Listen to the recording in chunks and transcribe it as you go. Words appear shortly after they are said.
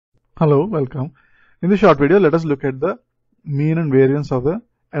Hello, welcome. In this short video, let us look at the mean and variance of the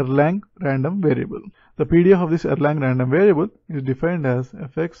Erlang random variable. The PDF of this Erlang random variable is defined as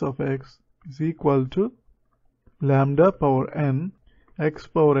fx of x is equal to lambda power n x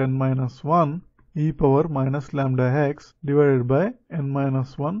power n minus 1 e power minus lambda x divided by n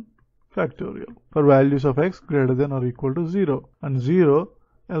minus 1 factorial for values of x greater than or equal to 0 and 0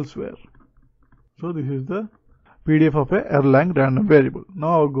 elsewhere. So this is the PDF of a Erlang random variable.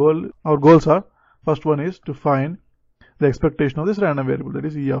 Now our goals are, first one is to find the expectation of this random variable, that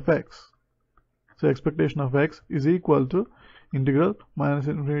is e of x. So expectation of x is equal to integral minus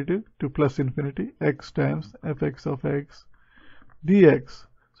infinity to plus infinity x times fx of x dx.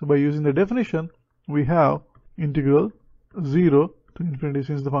 So by using the definition, we have integral 0 to infinity.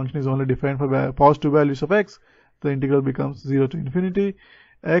 Since the function is only defined for positive values of x, the integral becomes 0 to infinity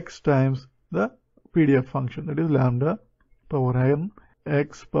x times the PDF function, that is lambda power n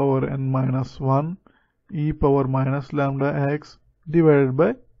x power n minus 1 e power minus lambda x divided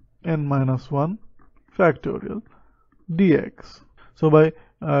by n minus 1 factorial dx. So by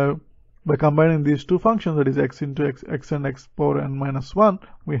combining these two functions, that is x into x and x power n minus 1,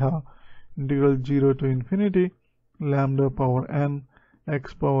 we have integral 0 to infinity lambda power n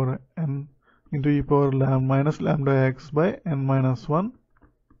x power n into e power minus lambda x by n minus 1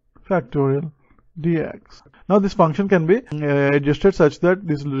 factorial dx. Now this function can be adjusted such that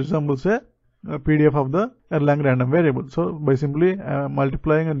this resembles a PDF of the Erlang random variable. So by simply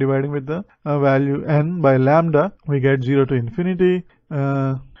multiplying and dividing with the value n by lambda, we get 0 to infinity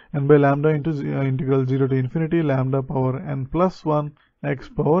n by lambda into integral 0 to infinity lambda power n plus 1 x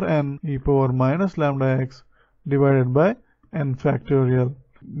power n e power minus lambda x divided by n factorial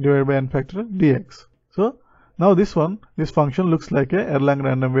dx. So now this function looks like a Erlang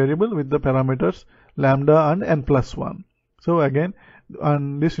random variable with the parameters lambda and n plus 1. So again,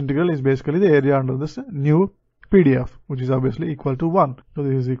 and this integral is basically the area under this new PDF, which is obviously equal to 1. So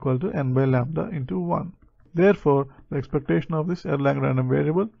this is equal to n by lambda into 1. Therefore, the expectation of this Erlang random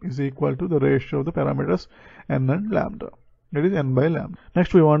variable is equal to the ratio of the parameters n and lambda, that is n by lambda.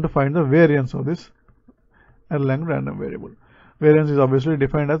 Next, we want to find the variance of this Erlang random variable. Variance is obviously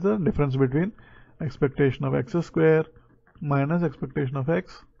defined as the difference between expectation of x square minus expectation of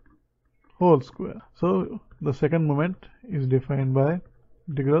x whole square. So the second moment is defined by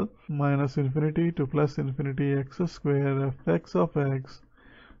integral minus infinity to plus infinity x square fx of x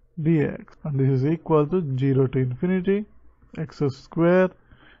dx, and this is equal to 0 to infinity x square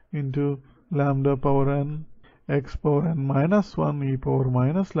into lambda power n x power n minus 1 e power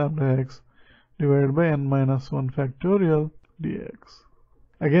minus lambda x divided by n minus 1 factorial dx.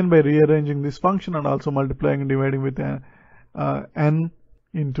 Again, by rearranging this function and also multiplying and dividing with n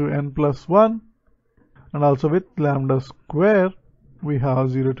into n plus 1 and also with lambda square, we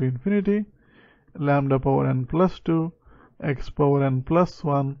have 0 to infinity lambda power n plus 2 x power n plus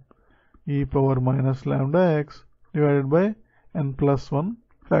 1 e power minus lambda x divided by n plus 1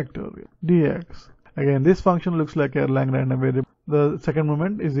 factorial dx. Again, this function looks like Erlang random variable. The second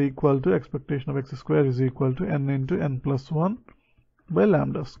moment is equal to expectation of x square is equal to n into n plus 1 by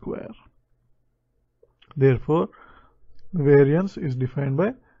lambda square. Therefore, variance is defined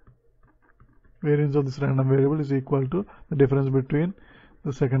by variance of this random variable is equal to the difference between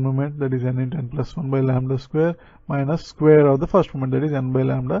the second moment, that is n into n plus 1 by lambda square, minus square of the first moment, that is n by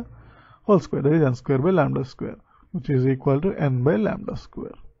lambda whole square, that is n square by lambda square, which is equal to n by lambda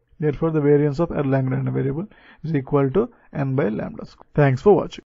square. Therefore, the variance of Erlang random variable is equal to n by lambda square. Thanks for watching.